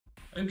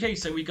Okay,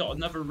 so we got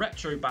another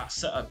Retrobat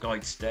setup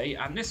guide today,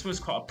 and this was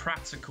quite a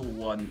practical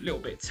one, a little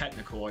bit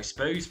technical I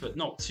suppose, but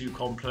not too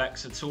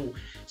complex at all.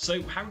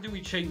 So how do we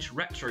change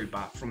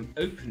Retrobat from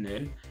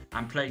opening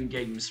and playing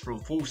games from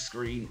full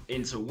screen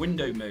into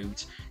window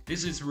mode?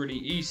 This is really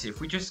easy.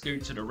 If we just go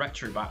to the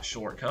Retrobat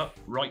shortcut,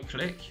 right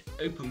click,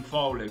 open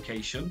file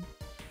location,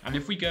 and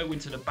if we go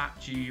into the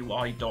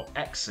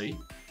backgui.exe,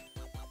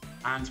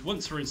 and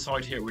once we're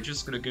inside here, we're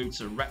just going to go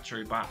to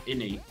Retrobat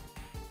ini,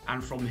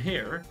 and from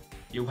here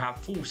you'll have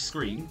full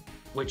screen,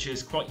 which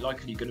is quite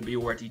likely going to be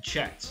already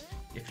checked.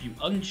 If you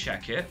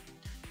uncheck it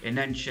and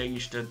then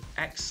change the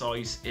X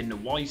size in the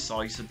Y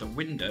size of the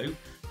window,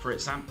 for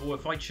example,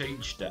 if I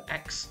change the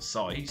X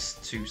size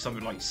to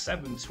something like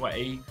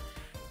 720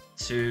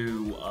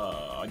 to,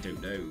 I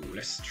don't know,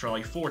 let's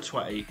try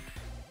 420,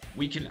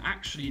 we can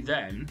actually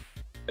then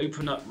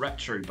open up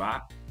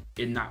Retrobat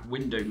in that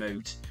window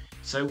mode.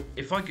 So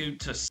if I go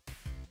to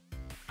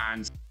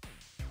and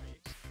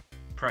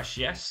press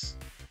yes,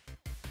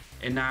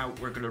 and now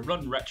we're going to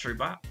run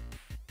Retrobat.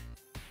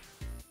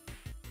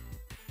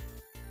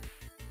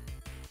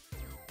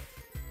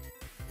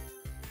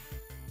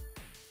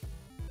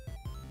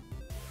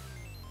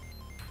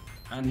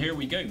 And here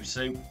we go.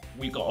 So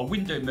we got a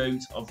window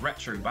mode of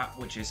Retrobat,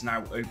 which is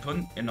now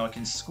open, and I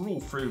can scroll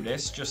through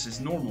this just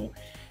as normal.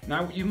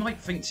 Now you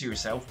might think to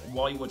yourself,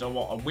 why would I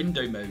want a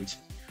window mode?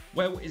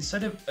 Well,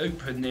 instead of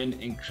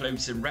opening and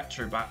closing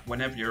Retrobat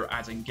whenever you're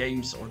adding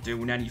games or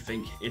doing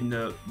anything in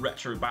the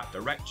Retrobat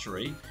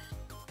directory,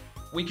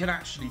 we can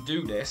actually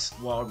do this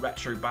while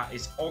Retrobat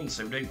is on,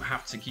 so we don't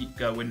have to keep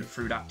going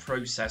through that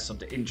process of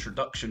the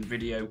introduction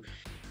video.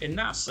 And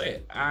that's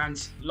it.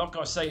 And like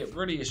I say, it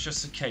really is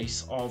just a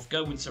case of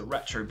going to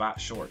Retrobat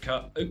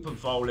shortcut, open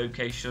file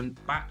location,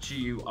 back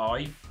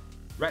GUI,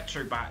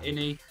 Retrobat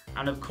ini,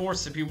 and of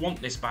course if you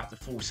want this back to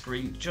full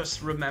screen,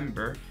 just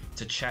remember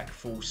to check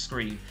full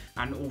screen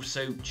and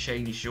also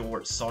change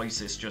your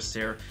sizes just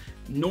here.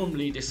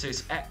 Normally this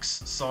is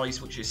X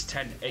size, which is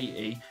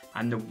 1080,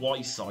 and the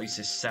Y size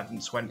is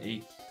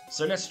 720.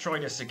 So let's try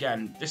this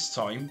again. This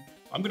time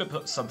I'm going to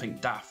put something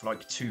daft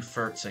like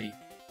 230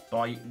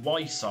 by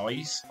Y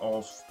size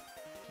of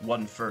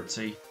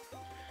 130.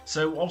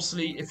 So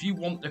obviously if you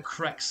want the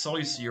correct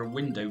size of your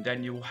window,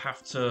 then you'll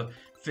have to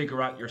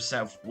figure out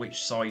yourself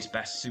which size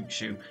best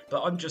suits you,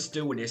 but I'm just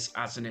doing this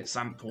as an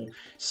example.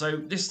 So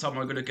this time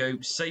I'm going to go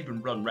save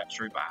and run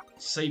Retrobat,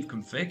 save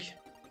config,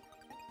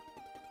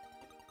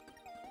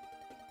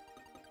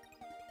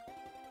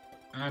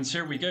 and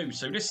here we go.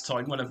 So this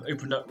time when I've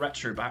opened up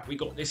Retrobat, we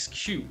got this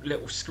cute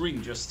little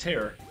screen just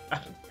here.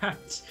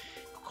 That's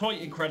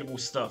quite incredible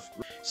stuff.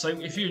 So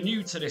if you're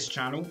new to this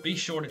channel, be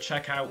sure to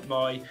check out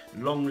my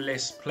long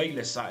list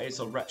playlist that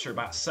is of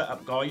Retrobat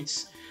setup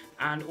guides.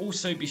 And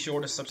also be sure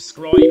to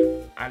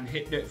subscribe and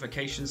hit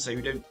notifications so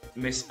you don't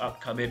miss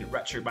upcoming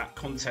Retrobat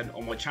content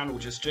on my channel,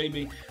 Just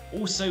Jamie.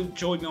 Also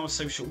join me on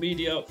social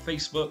media,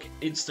 Facebook,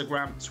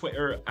 Instagram,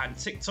 Twitter and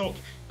TikTok.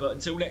 But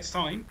until next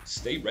time,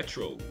 stay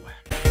retro.